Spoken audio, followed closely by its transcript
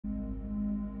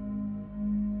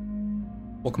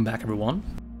Welcome back, everyone.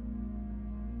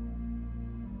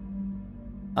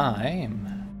 I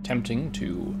am attempting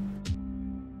to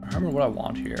remember what I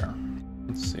want here.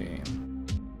 Let's see.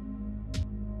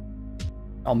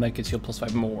 I'll make it heal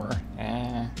 +5 more.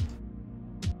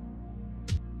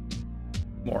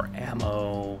 More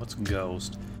ammo. What's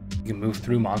Ghost? You can move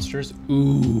through monsters.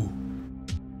 Ooh.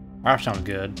 That sounds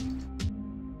good.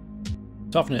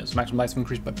 Toughness. Maximum life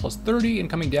increased by +30.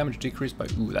 Incoming damage decreased by...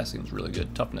 Ooh, that seems really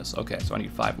good. Toughness. Okay, so I need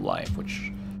 5 life,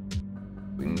 which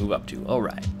we can move up to.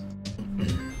 Alright.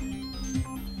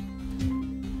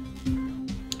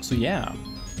 So yeah.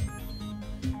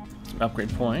 Some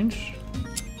upgrade points.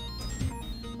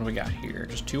 What do we got here?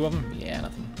 Just 2 of them? Yeah,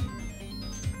 nothing.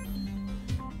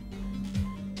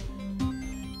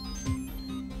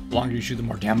 The longer you shoot, the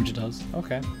more damage it does.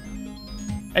 Okay.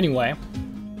 Anyway.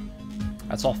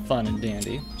 That's all fun and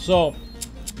dandy. So,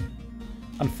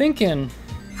 I'm thinking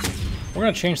we're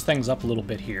going to change things up a little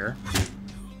bit here.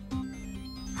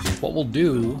 What we'll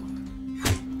do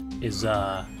is,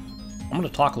 I'm going to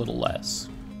talk a little less.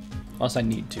 Unless I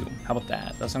need to. How about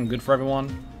that? That sound good for everyone?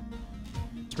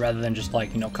 So rather than just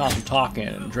like, constant talking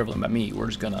and dribbling by me, we're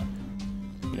just going to,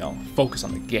 focus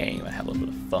on the game and have a little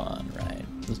bit of fun, right?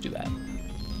 Let's do that.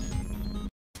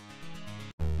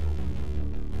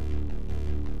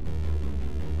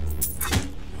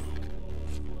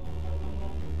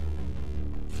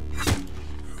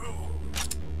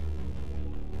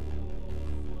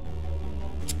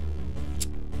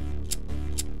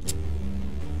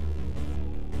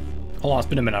 Hold on, it's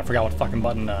been a minute. I forgot what fucking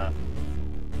button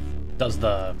does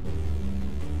the...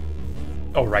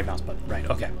 Oh, right mouse button. Right,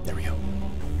 okay. There we go.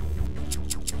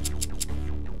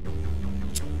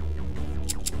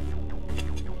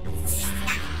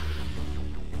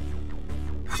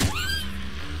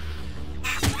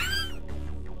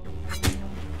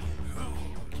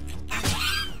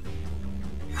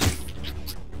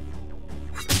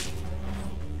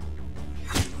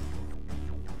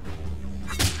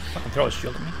 Fucking throw a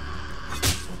shield at me.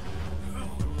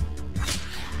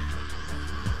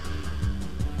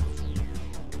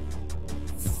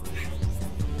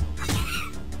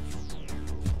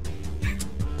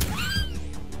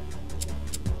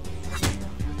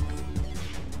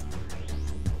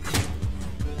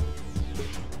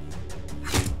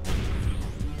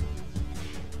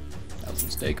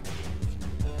 Mistake.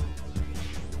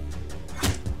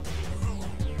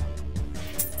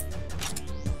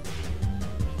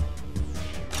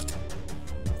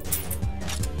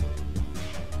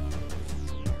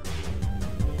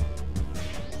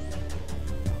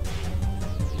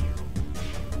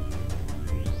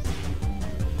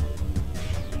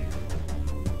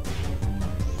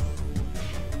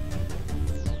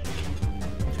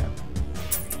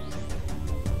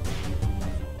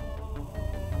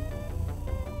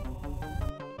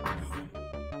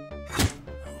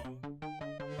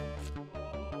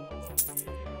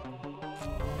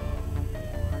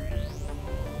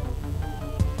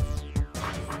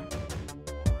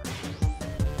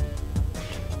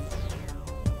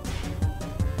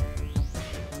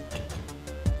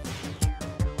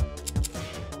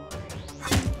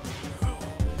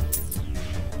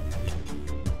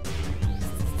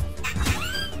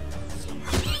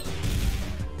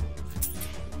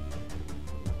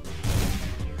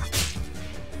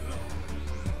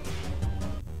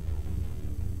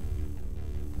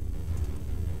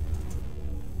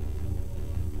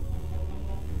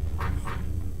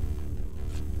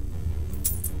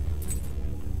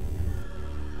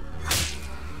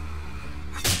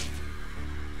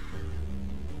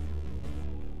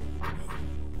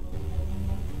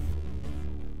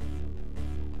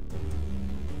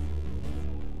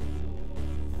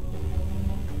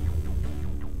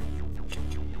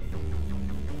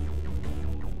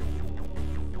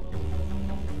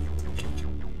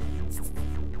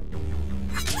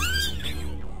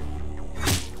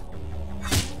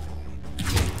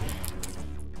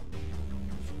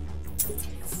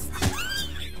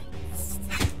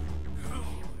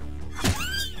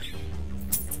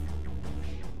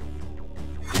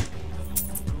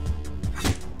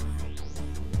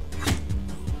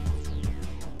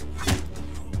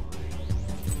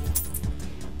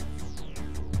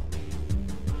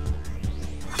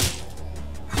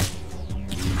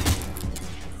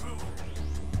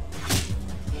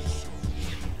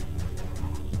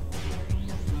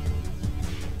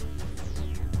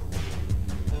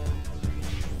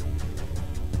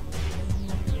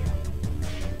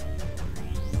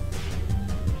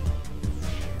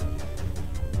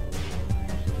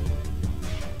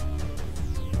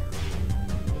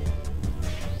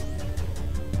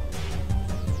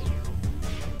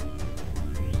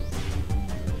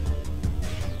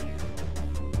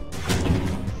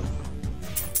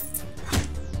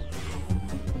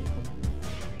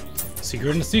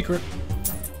 Secret in the secret.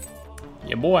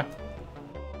 Yeah, boy.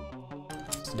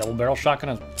 It's a double barrel shotgun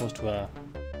as opposed to a...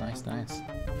 Nice, nice.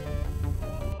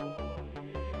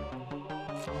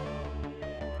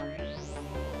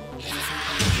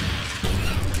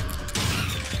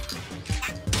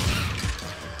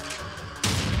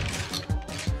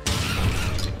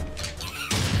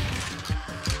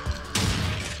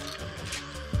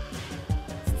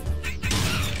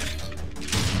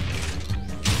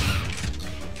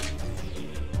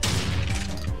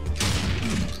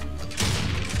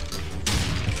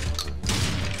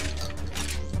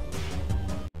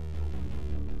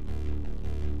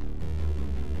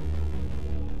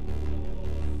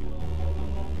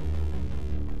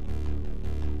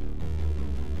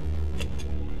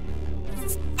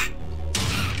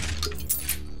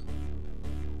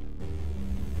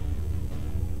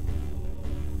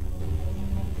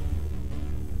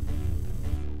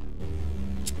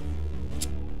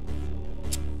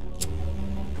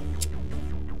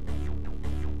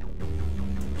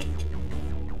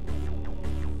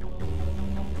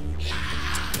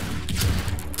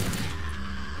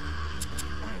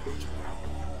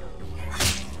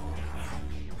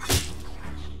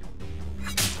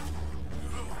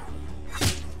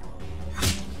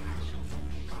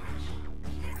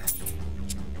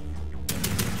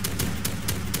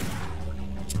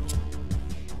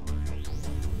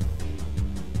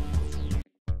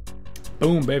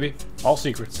 Boom, baby. All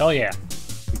secrets. Hell yeah.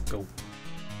 Go.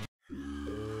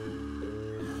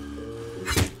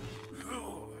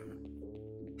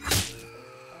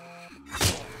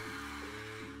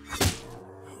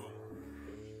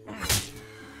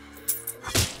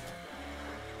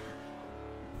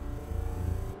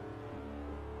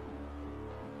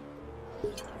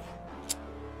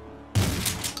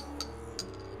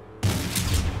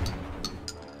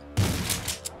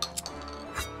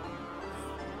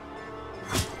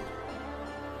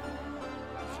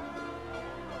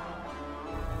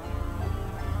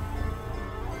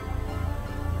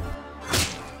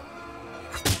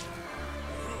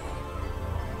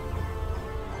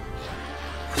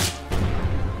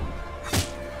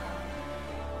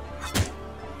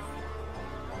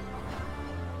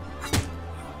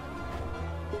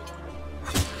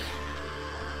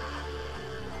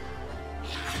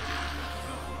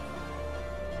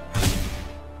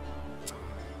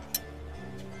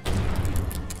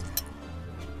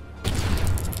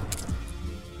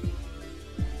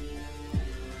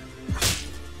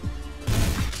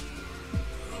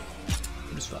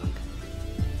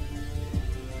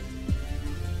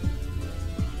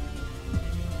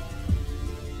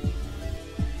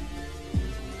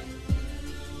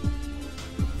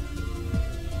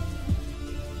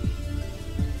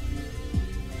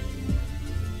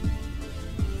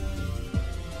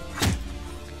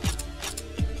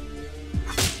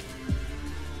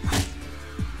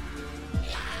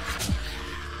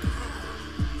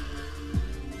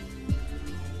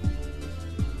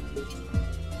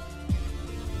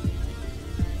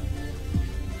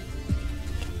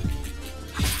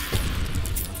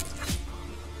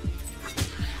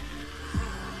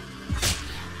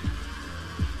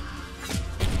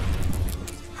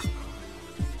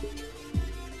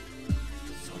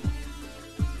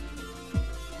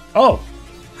 Oh!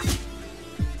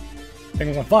 Thing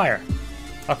was on fire.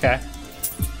 Okay.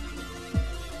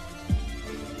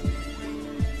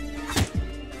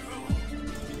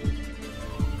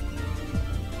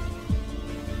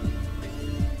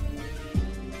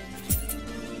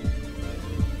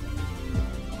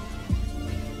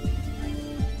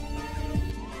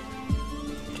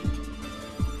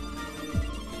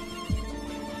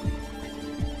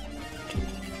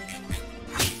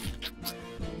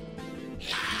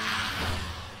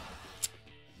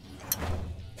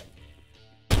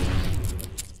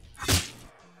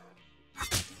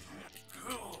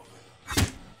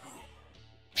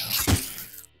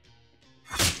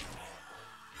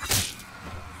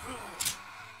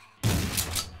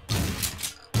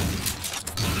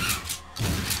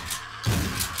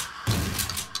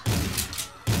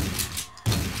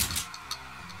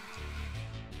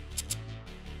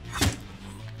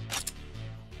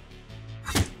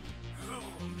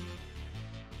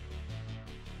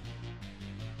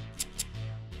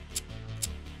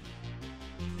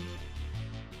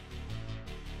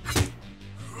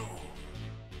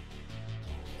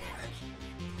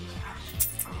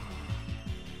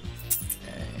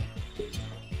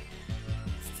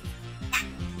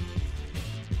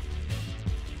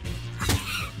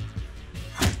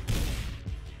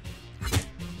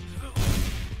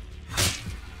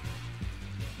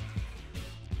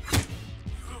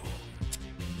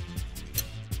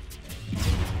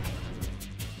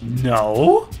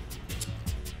 No.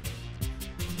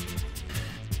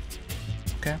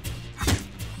 Okay.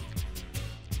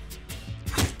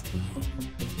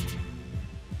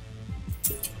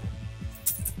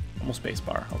 Almost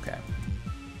spacebar. Okay.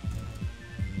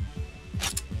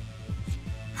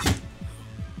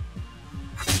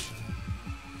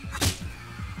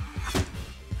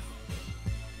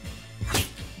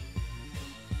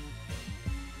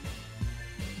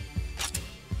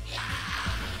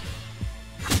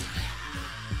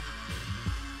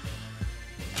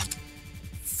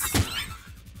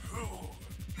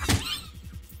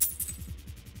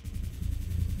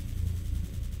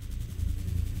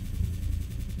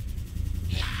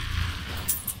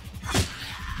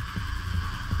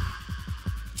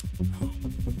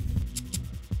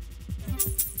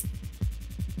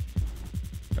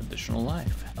 Additional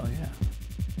life. Hell yeah.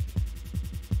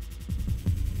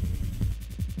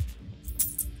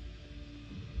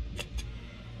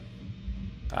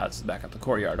 Ah, this is back at the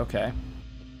courtyard. Okay.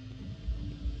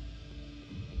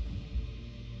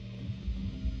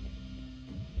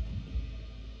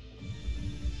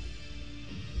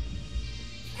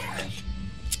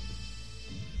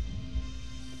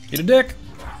 Eat a dick.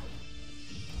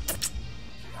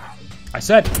 I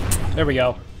said. There we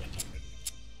go.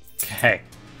 Okay.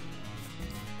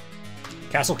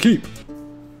 Castle Keep.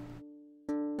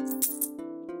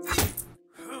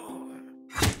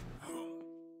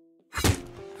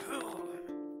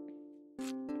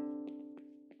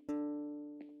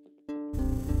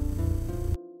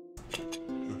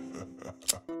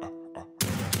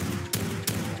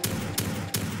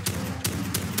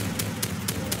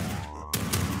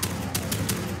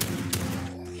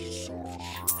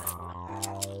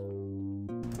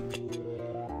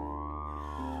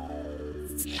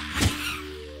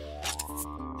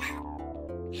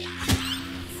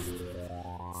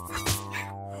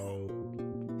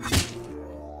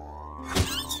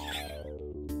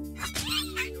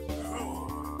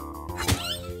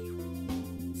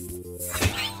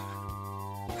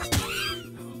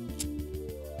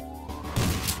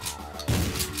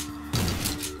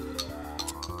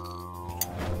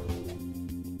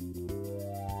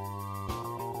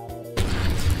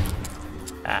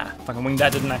 Ah, fucking winged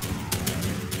that, didn't I?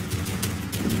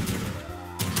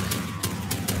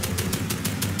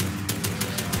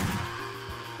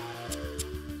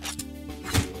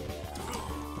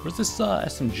 Where's this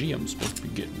SMG I'm supposed to be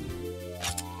getting?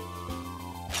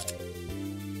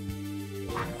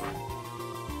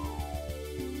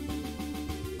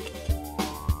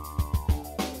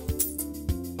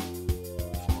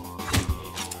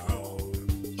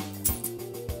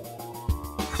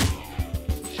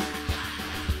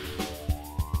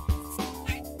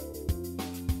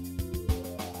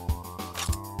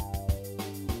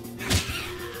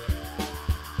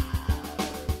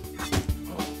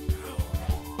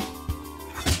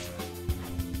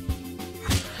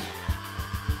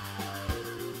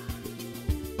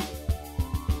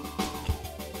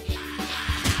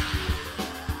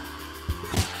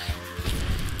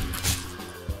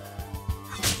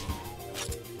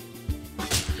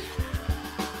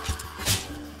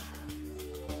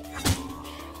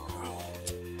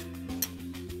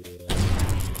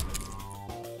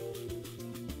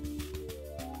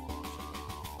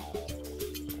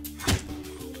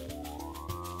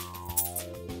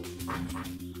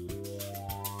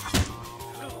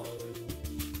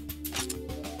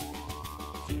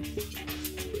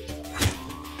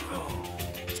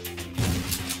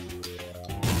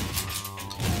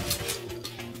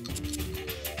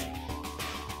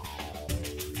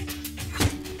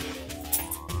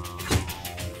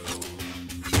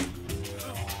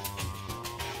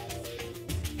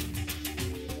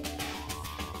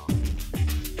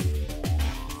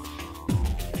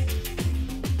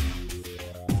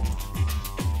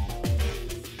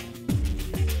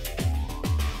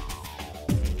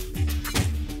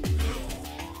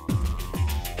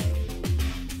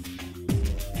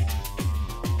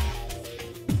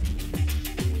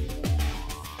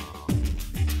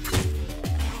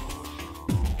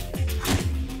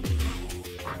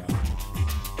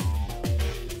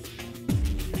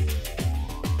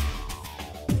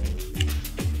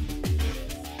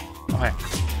 Okay,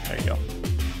 there you go.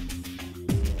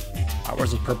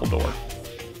 Where's this purple door?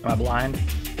 Am I blind?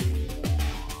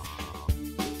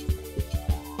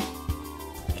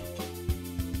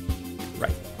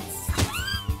 Right.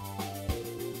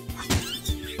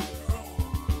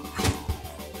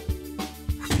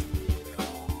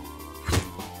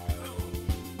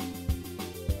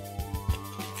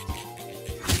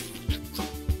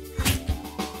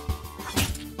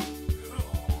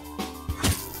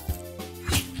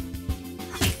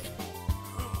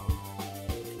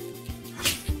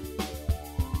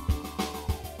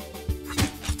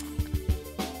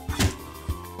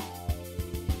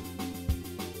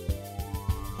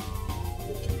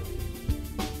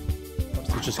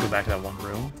 Let's just go back to that one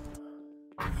room.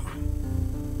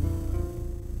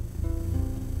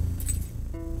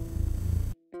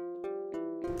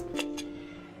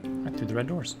 Right through the red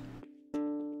doors.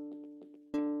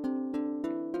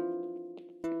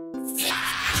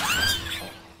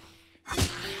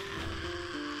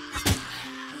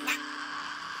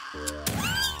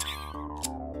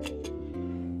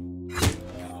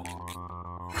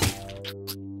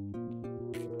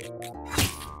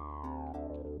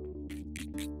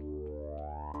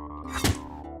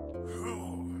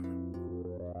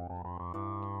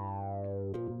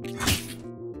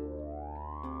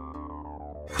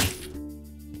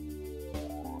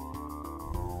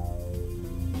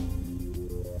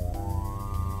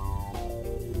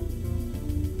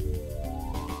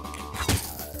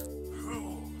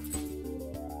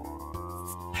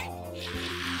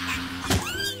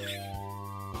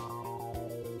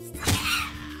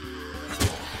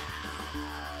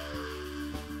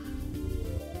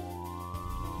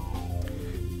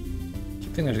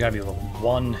 I think there's gotta be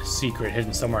one secret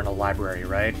hidden somewhere in a library,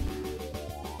 right?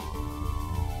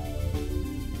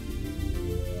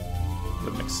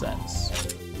 Would make sense.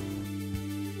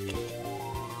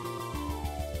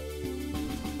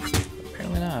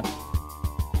 Apparently not.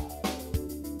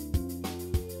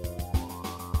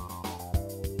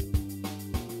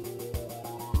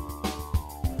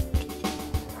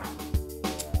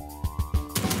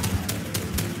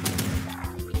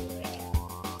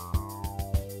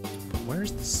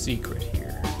 Where's the secret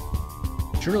here?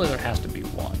 Surely there has to be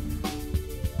one.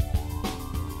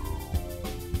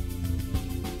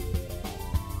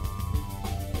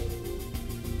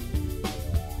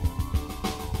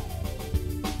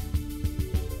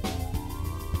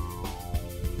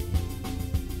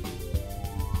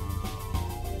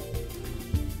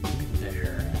 Maybe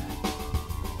there.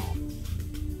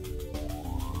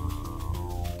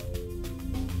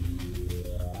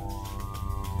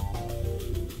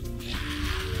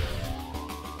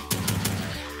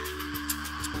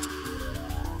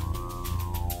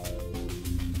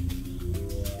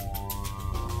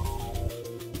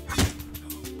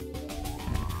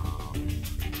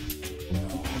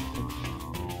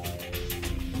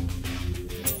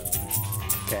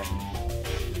 Okay.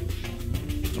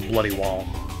 It's a bloody wall.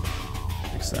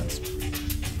 Makes sense.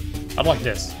 I'd like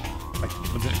this. Like,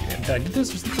 did I get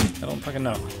this or something? I don't fucking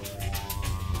know.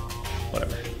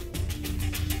 Whatever.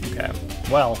 Okay.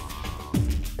 Well.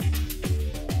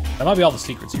 That might be all the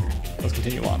secrets here. Let's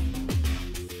continue on.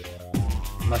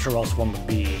 I'm not sure what else one would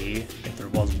be, if there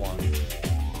was one.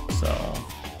 So.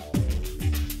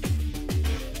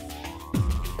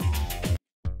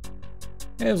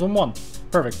 Yeah, there's one.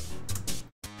 Perfect.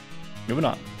 Moving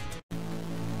on.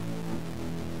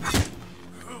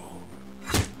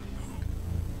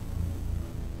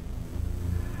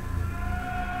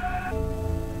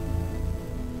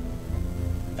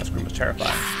 That scream was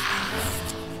terrifying.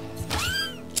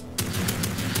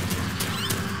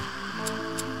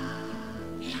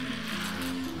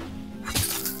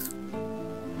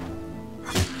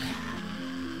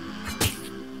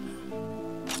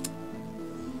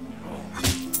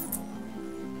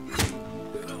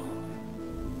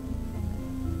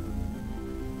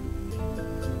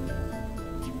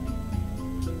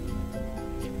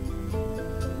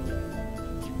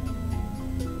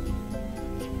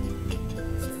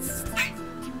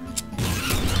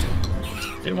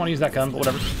 Didn't want to use that gun, but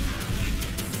whatever.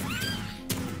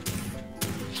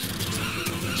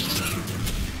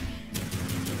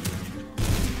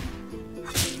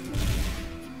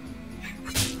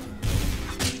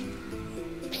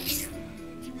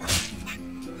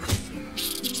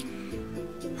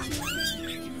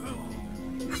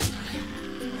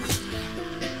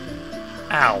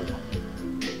 Ow.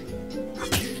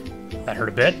 That hurt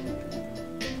a bit.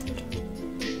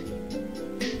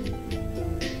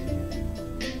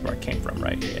 Where I came from,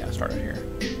 right? Yeah, I started here.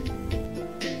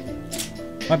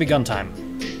 Might be gun time.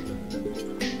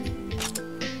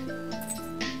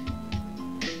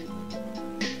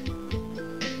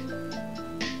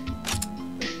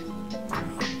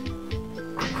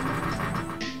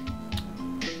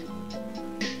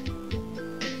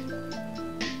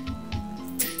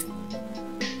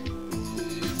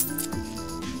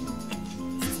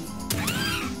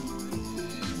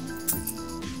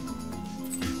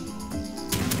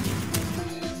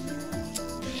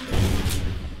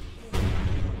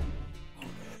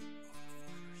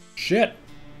 Shit.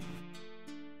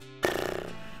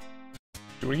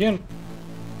 Do it again.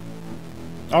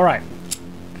 All right.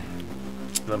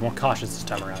 A little more cautious this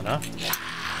time around, huh?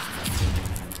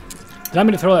 Did I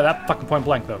mean to throw that fucking point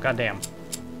blank though? God damn.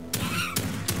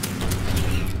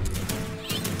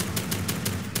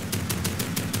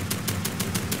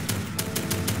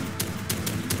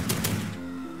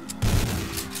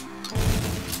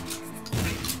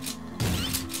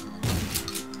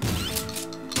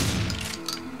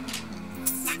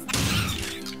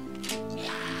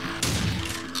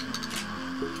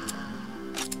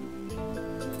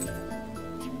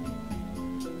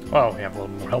 Well, we have a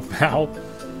little more health now.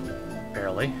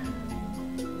 Barely.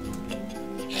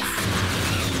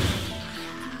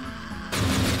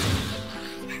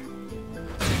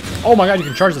 Oh my god, you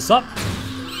can charge this up?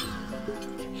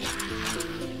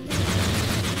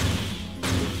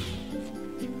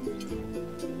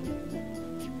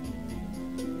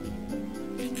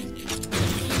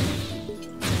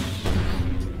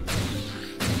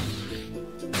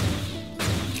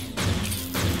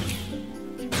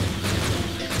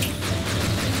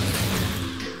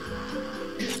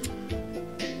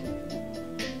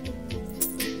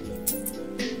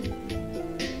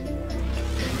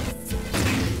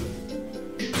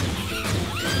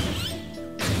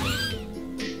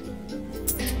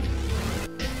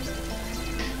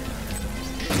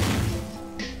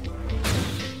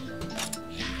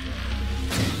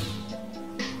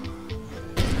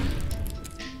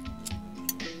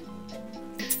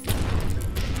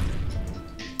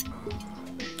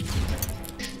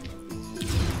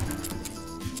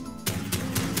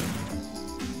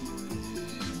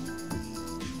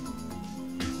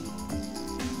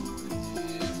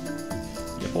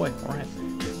 Boy, alright.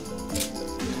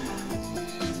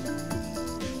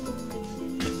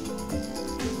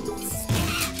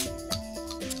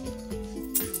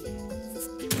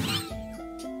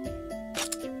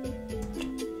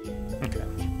 Okay.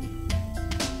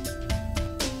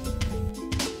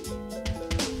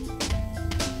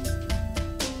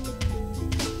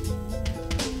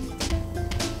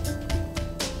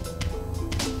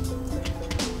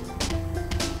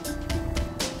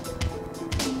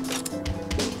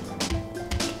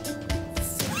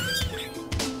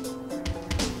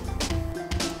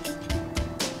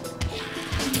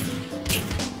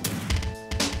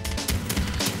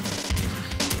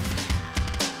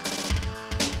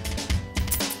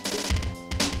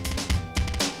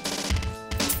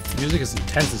 Music is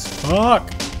intense as fuck.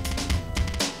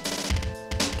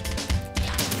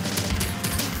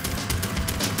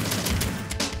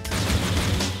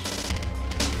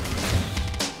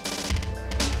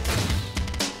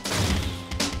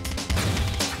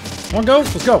 Come on, go.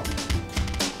 Let's go.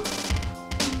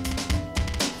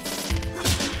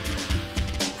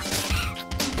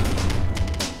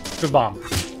 Good bomb.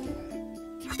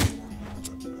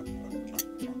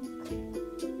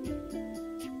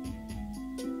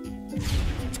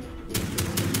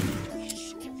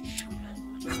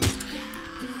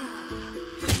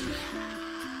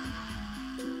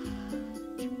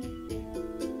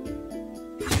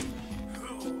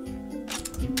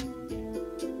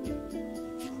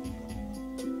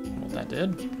 That did.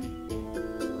 A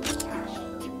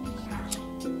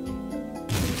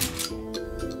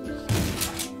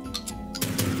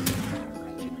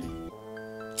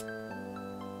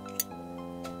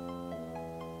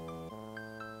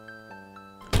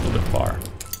little bit far.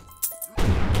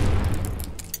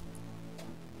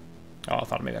 Oh, I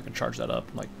thought maybe I could charge that up,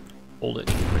 like hold it,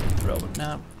 ready to throw, but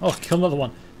nah. Oh, kill another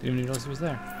one. Didn't even notice he was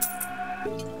there.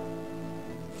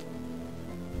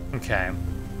 Okay.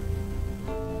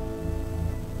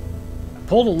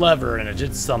 Pulled a lever and it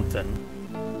did something.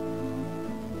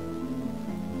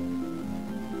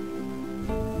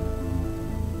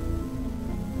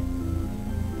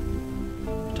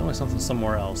 Tell me something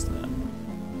somewhere else then.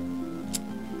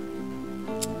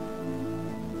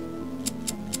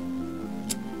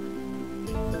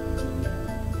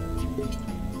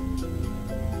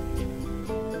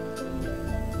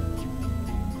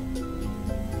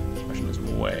 Question is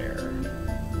where?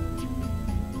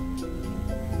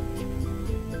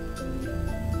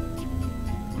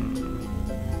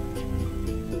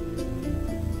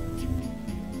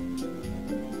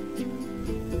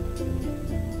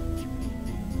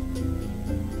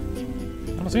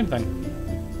 I don't see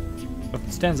anything.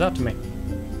 Nothing stands out to me.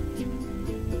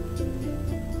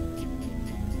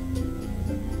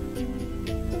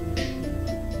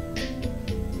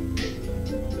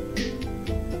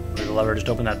 Maybe the lever just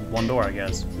opened that one door, I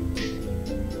guess.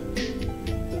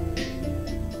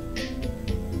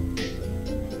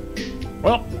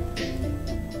 Well,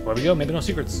 where we go? Maybe no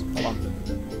secrets. Hold on.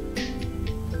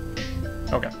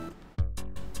 Okay.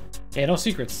 Yeah, no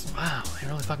secrets. Wow, they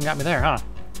really fucking got me there, huh?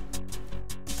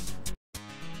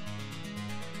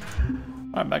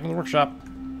 Alright, back in the workshop.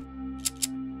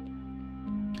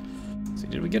 Let's see,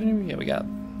 did we get any? Yeah, we got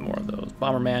more of those.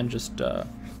 Bomberman, just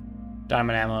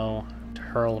diamond ammo to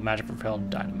hurl magic propelled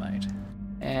dynamite.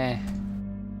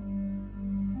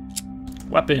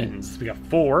 Weapons. We got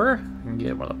 4. We can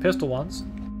get one of the pistol ones.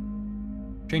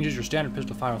 Changes your standard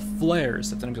pistol fire with flares,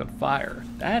 sets enemies on fire.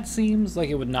 That seems like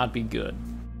it would not be good.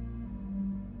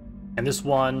 And this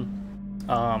one,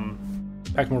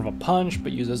 Packs more of a punch,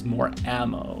 but uses more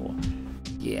ammo.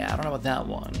 Yeah, I don't know about that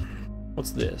one.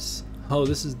 What's this? Oh,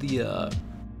 this is the,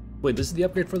 wait, this is the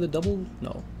upgrade for the double?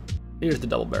 No. Here's the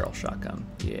double barrel shotgun.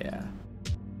 Yeah.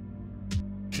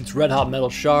 Shoots red hot metal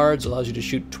shards, allows you to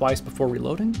shoot twice before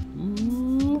reloading.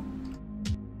 Ooh.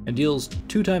 And deals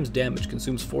 2 times damage,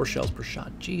 consumes 4 shells per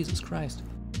shot. Jesus Christ.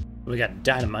 We got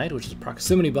dynamite, which is a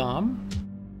proximity bomb.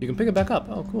 You can pick it back up.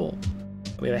 Oh, cool.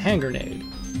 We have a hand grenade.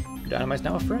 Dynamite's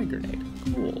now a frag grenade.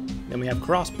 Cool. Then we have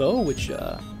crossbow, which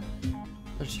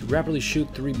lets you rapidly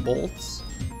shoot 3 bolts.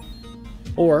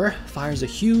 Or fires a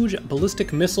huge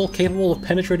ballistic missile capable of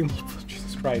penetrating multiple.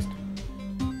 Jesus Christ.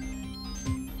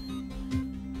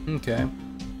 Okay.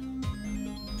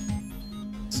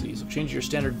 Let's see. So change your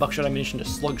standard buckshot ammunition to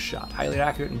slug shot. Highly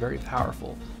accurate and very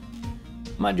powerful.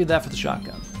 Might do that for the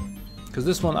shotgun. Because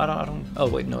this one, I don't. Oh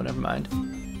wait, no, never mind.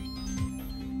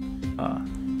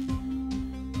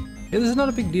 Yeah, this is not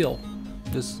a big deal.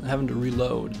 Just having to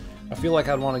reload. I feel like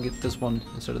I'd want to get this one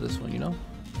instead of this one, you know?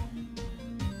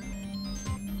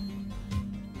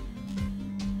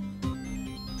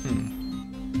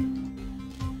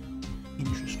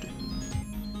 Interesting.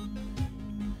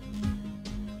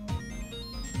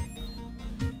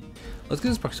 Let's get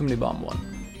this proximity bomb one.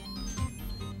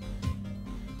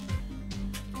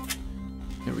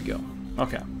 Here we go.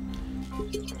 Okay. We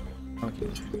can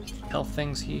health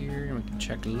things here, and we can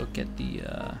check to look at the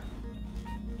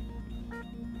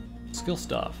skill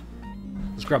stuff.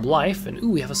 Let's grab life, and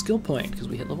ooh, we have a skill point because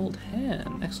we hit level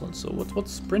 10. Excellent. So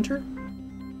what's sprinter?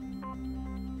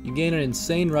 You gain an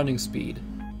insane running speed.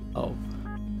 Oh,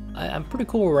 I'm pretty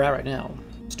cool where we're at right now.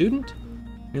 Student?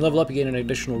 When you level up, you gain an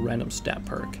additional random stat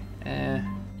perk. I'd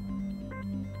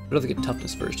rather get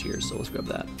toughness first here, so let's grab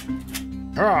that.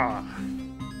 Ah!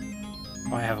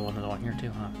 Oh, I have one of the one here too,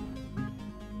 huh?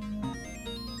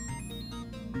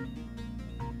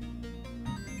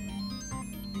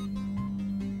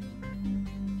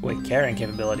 Wait, carrying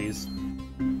capabilities.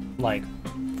 Like,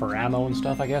 for ammo and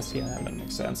stuff, I guess? Yeah, that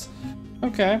makes sense.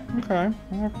 Okay, okay.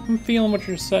 I'm feeling what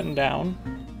you're setting down.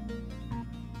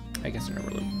 I guess I never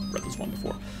really read this one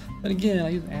before. But again, I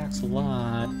use axe a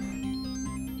lot.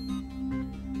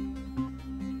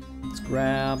 Let's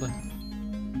grab...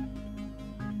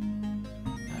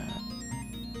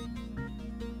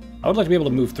 I would like to be able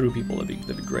to move through people, that'd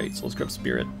be great, so let's grab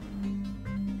Spirit.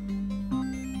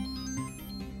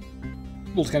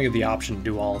 We'll just kind of get the option to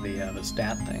do all the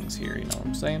stat things here, you know what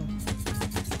I'm saying?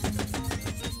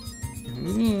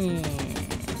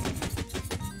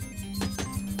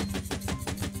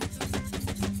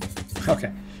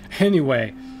 Okay,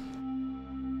 anyway.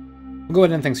 We'll go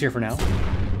ahead and end things here for now.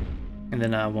 And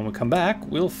then when we come back,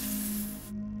 we'll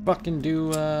fucking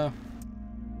do the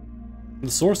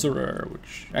Sorcerer,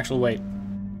 which... Actually, wait.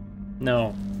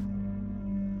 No.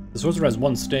 The Sorcerer has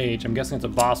 1 stage. I'm guessing it's a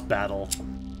boss battle.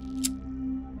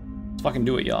 Let's fucking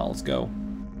do it, y'all. Let's go.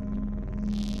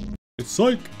 It's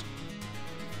psyched!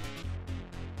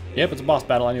 Yep, it's a boss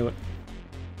battle. I knew it.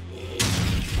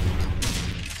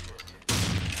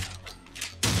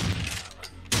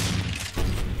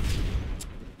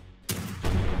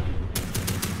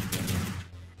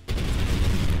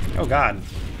 Oh god.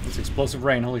 It's explosive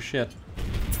rain. Holy shit.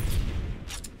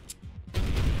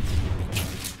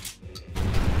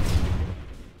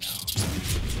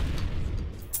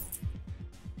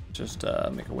 Just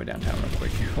make our way downtown real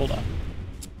quick here. Hold on.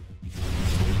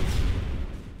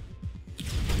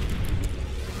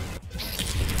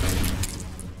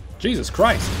 Jesus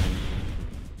Christ!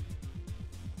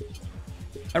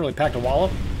 I really packed a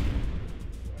wallop.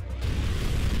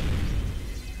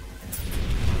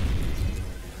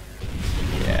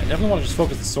 Yeah, definitely want to just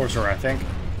focus the Sorcerer, I think.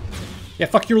 Yeah,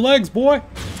 fuck your legs, boy!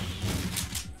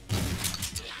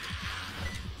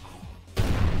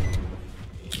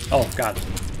 Oh, God.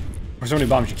 There's so many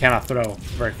bombs you cannot throw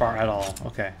very far at all.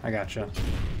 Okay, I gotcha.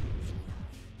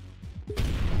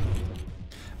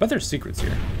 But there's secrets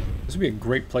here. This would be a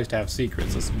great place to have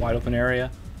secrets. This wide open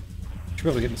area. Should be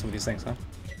able to get into some of these things, huh?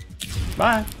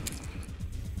 Bye!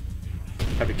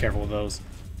 Gotta be careful with those.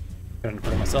 Gotta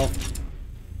put it myself.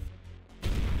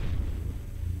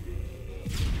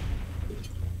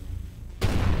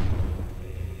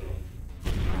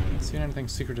 Not seeing anything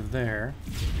secretive there.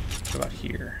 What about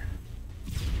here?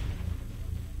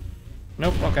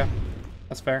 Nope, okay.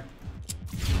 That's fair.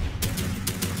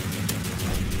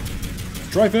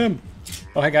 Drive him!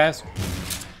 Oh, hey guys.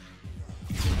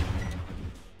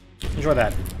 Enjoy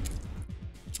that.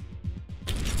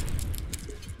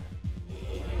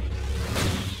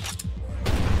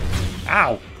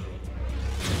 Ow!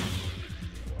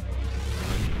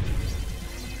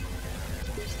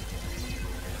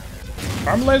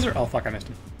 Arm laser. Oh fuck, I missed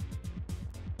him.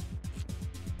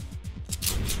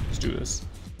 Let's do this.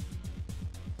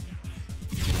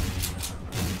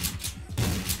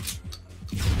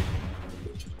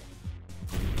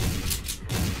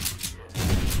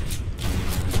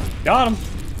 Got him.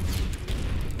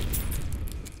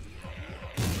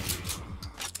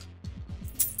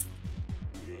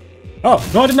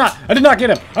 Oh, no, I did not. I did not get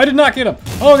him. I did not get him.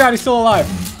 Oh god, he's still alive.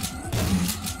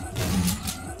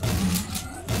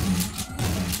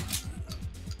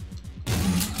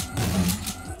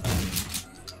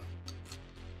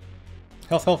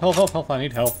 Health, health, health, health, health. I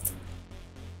need help.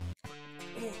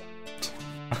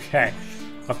 Okay.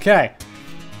 Okay.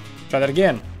 Try that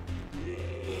again.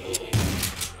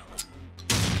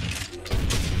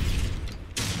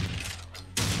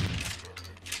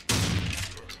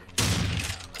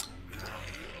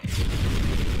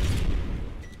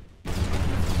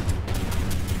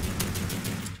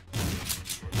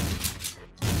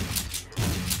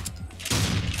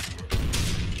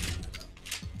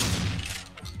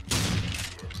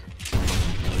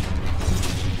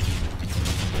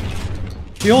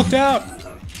 He hulked out!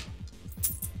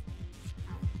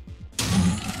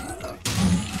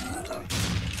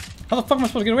 How the fuck am I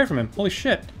supposed to get away from him? Holy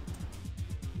shit.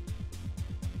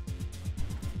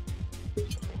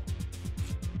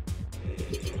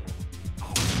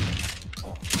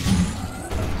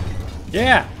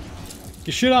 Yeah!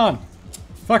 Get shit on!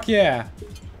 Fuck yeah!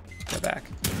 Get back.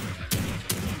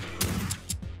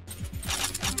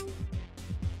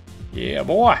 Yeah,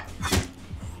 boy!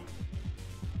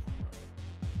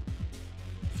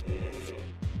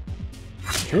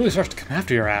 It really starts to come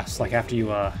after your ass, like after you,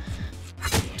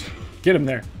 get him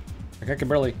there. Like I can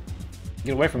barely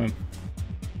get away from him.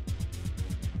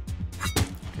 I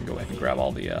can go ahead and grab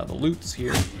all the loots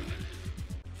here.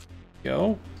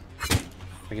 Go.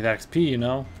 I get that XP, you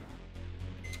know.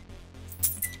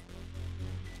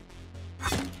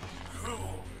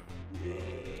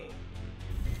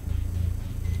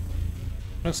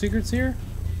 No secrets here?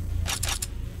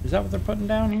 Is that what they're putting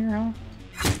down here, huh?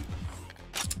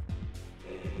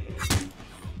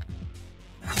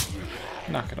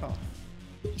 Knock it off.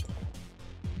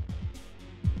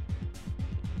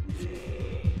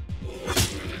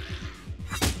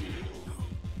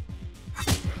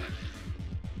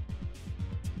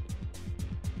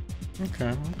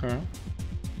 Okay, okay.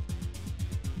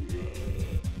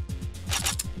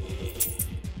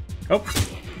 Oh!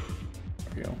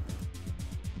 There we go.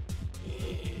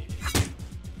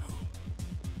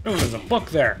 Oh, there's a book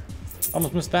there!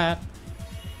 Almost missed that.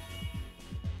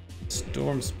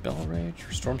 Storm Spell Rage?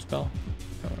 Or Storm Spell?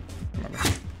 I don't remember.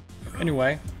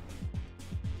 Anyway.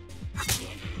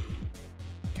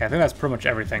 Okay, I think that's pretty much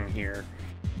everything here.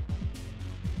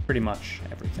 Pretty much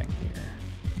everything here.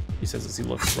 He says as he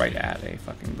looks right at a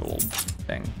fucking gold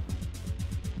thing.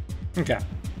 Okay.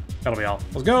 That'll be all.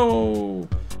 Let's go!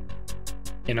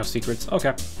 Yeah, no secrets.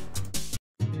 Okay.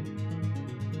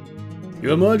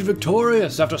 You emerge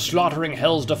victorious after slaughtering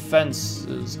Hell's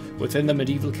defenses within the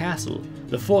medieval castle.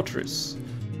 The fortress,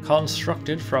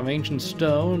 constructed from ancient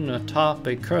stone atop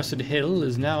a cursed hill,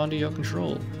 is now under your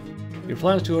control. Your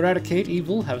plans to eradicate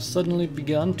evil have suddenly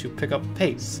begun to pick up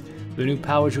pace. The new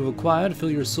powers you've acquired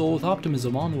fill your soul with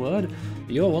optimism onward.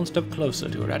 You're one step closer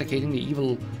to eradicating the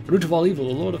evil, root of all evil,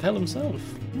 the Lord of Hell himself.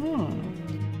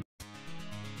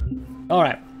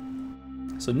 Alright.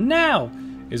 So now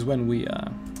is when we,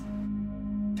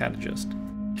 kind of just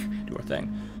do our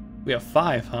thing. We have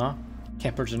 5, huh?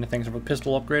 Can't purchase anything except for a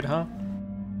pistol upgrade, huh?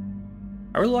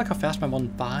 I really like how fast my one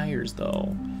fires,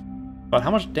 though. But how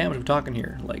much damage are we talking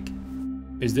here? Like,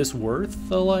 is this worth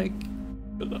the, like,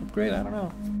 the upgrade? I don't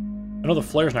know. I know the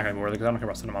flare's not gonna be worth it because I don't care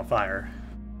about setting them on fire.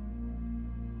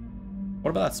 What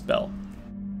about that spell?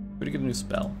 We need to get a new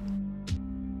spell.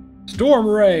 Storm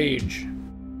Rage!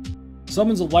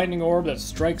 Summons a lightning orb that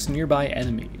strikes nearby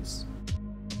enemies.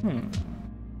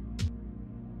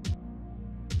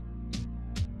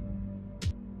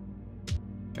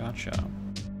 Gotcha.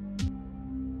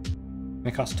 And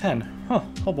it costs 10. Huh.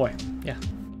 Oh boy. Yeah.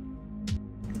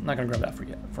 I'm not gonna grab that for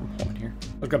yet from home in here.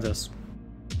 Let's grab this.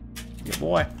 Yeah,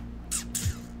 boy.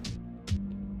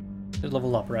 Did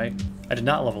level up, right? I did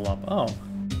not level up. Oh.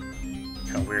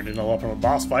 Kind of weird to level up from a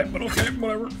boss fight, but okay,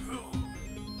 whatever.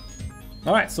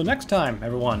 Alright, so next time,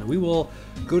 everyone, we will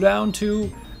go down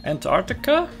to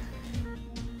Antarctica.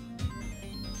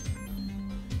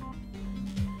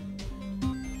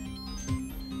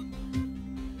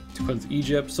 It's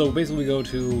Egypt. So basically we go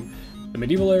to the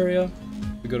medieval area,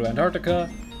 we go to Antarctica,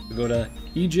 we go to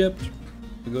Egypt,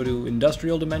 we go to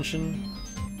Industrial Dimension,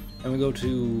 and we go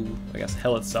to, I guess,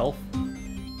 Hell itself.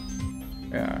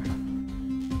 Yeah.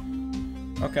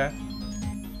 Okay.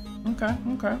 Okay,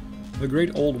 okay. The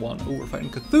Great Old One. Ooh, we're fighting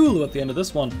Cthulhu at the end of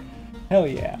this one. Hell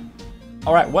yeah.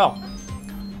 Alright, well.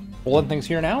 We'll end things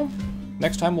here now.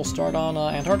 Next time we'll start on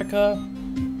Antarctica.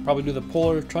 Probably do the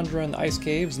polar tundra and the ice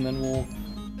caves, and then we'll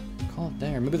call it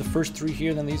there. Maybe the first 3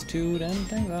 here, then these 2 to end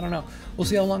things? I don't know. We'll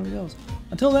see how long it goes.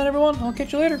 Until then, everyone, I'll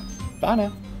catch you later. Bye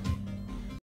now.